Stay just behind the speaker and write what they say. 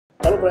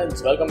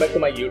friends, welcome back to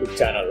my YouTube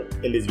channel.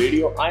 In this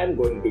video, I am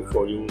going to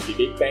show you the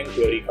Big Bang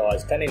Theory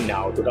cast 10 in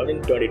now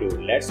 2022.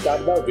 Let's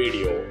start the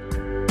video.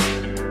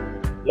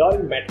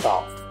 Laurie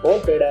Metcalf,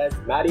 portrayed as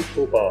Mary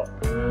Cooper.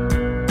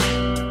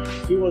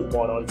 She was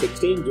born on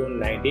 16 June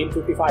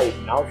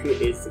 1955. Now she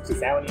is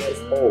 67 years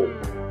old.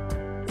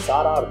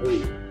 Sarah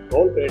Rue,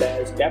 portrayed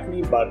as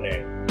Stephanie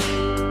Burnett.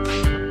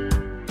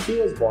 She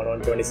was born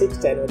on 26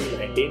 January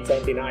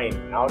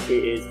 1979. Now she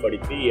is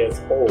 43 years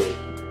old.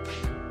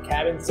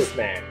 Kevin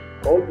Sussman,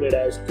 portrayed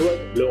as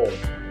Stuart Bloom.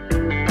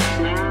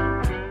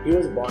 He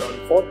was born on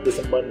 4th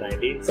December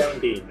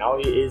 1970. Now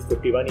he is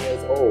 51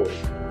 years old.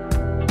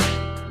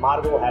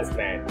 Margot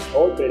Hessman,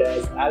 portrayed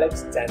as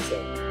Alex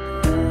Jensen.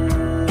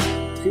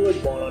 She was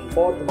born on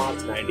 4th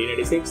March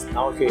 1986.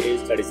 Now she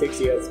is 36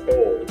 years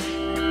old.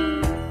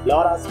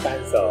 Laura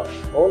Spencer,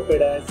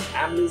 portrayed as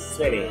Emily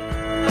Sweeney.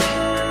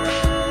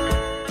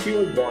 She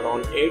was born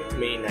on 8th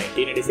May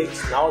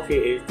 1986. Now she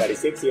is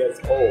 36 years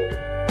old.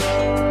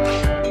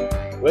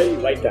 Will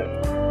Wheaton.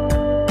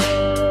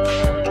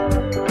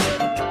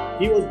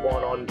 He was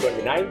born on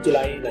 29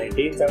 July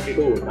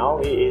 1972. Now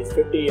he is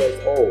 50 years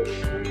old.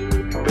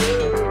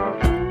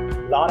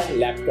 Lauren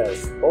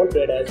Lapkus,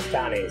 portrayed as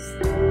Janice.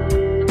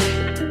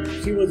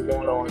 She was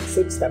born on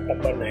 6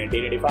 September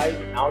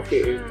 1985. Now she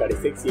is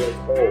 36 years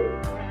old.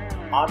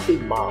 Aarti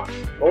Maan,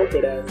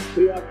 portrayed as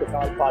Priya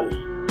Kuchalpali.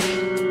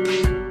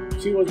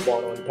 She was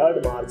born on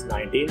 3rd March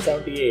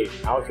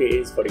 1978. Now she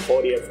is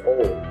 44 years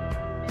old.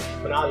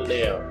 Kunal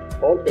Nair,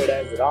 portrayed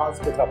as Raj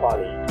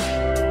Kutrapali.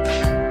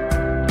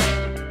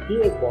 He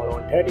was born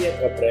on 30th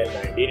April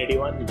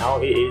 1981. Now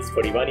he is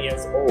 41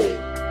 years old.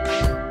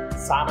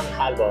 Simon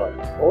Halbert,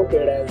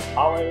 portrayed as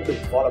Howard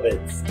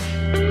Wolowitz.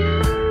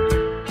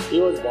 He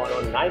was born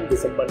on 9th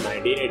December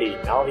 1980.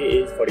 Now he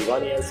is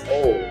 41 years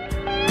old.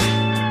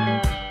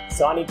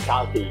 Sonny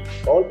Kalki,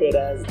 portrayed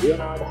as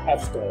Leonard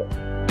Heffster.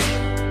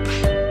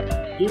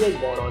 He was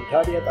born on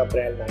 30th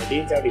April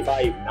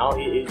 1975. Now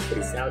he is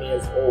 37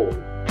 years old.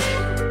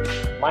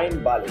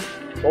 Mayim Bialik,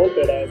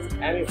 portrayed as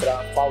Amifra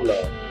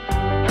Fowler.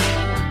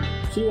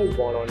 She was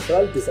born on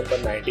 12th December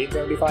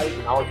 1975.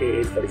 Now she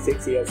is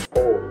 36 years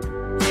old.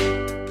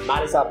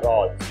 Marissa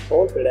Roth,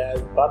 portrayed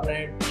as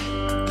Burnett.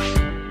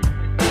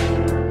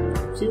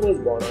 She was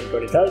born on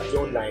 23rd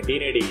June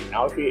 1980.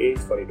 Now she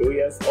is 42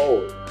 years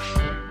old.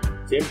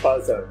 Jim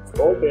Parsons,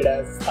 portrayed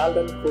as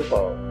Sheldon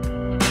Cooper.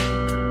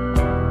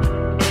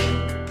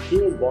 He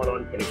was born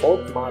on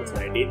 24th March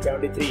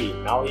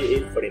 1973. Now he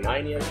is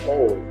 49 years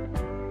old.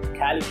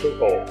 Kaley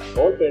Cuoco,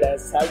 portrayed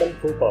as Sheldon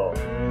Cooper.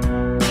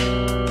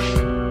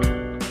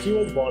 She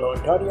was born on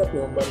 30th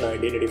November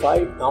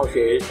 1985. Now she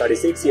is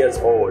 36 years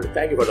old.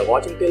 Thank you for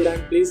watching till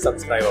then. Please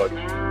subscribe.